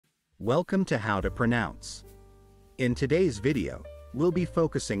Welcome to How to Pronounce. In today's video, we'll be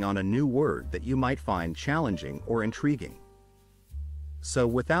focusing on a new word that you might find challenging or intriguing. So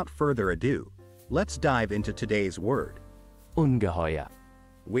without further ado, let's dive into today's word, Ungeheuer.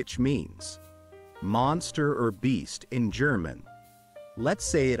 which means monster or beast in German. Let's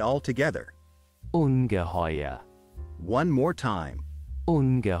say it all together. Ungeheuer. One more time.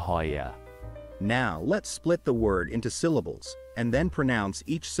 Ungeheuer. Now let's split the word into syllables and then pronounce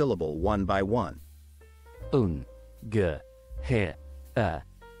each syllable one by one. Ungeheuer.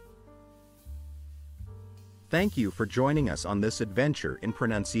 Thank you for joining us on this adventure in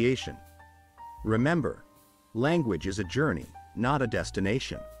pronunciation. Remember, language is a journey, not a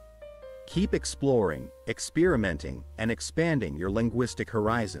destination. Keep exploring, experimenting, and expanding your linguistic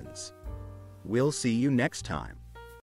horizons. We'll see you next time.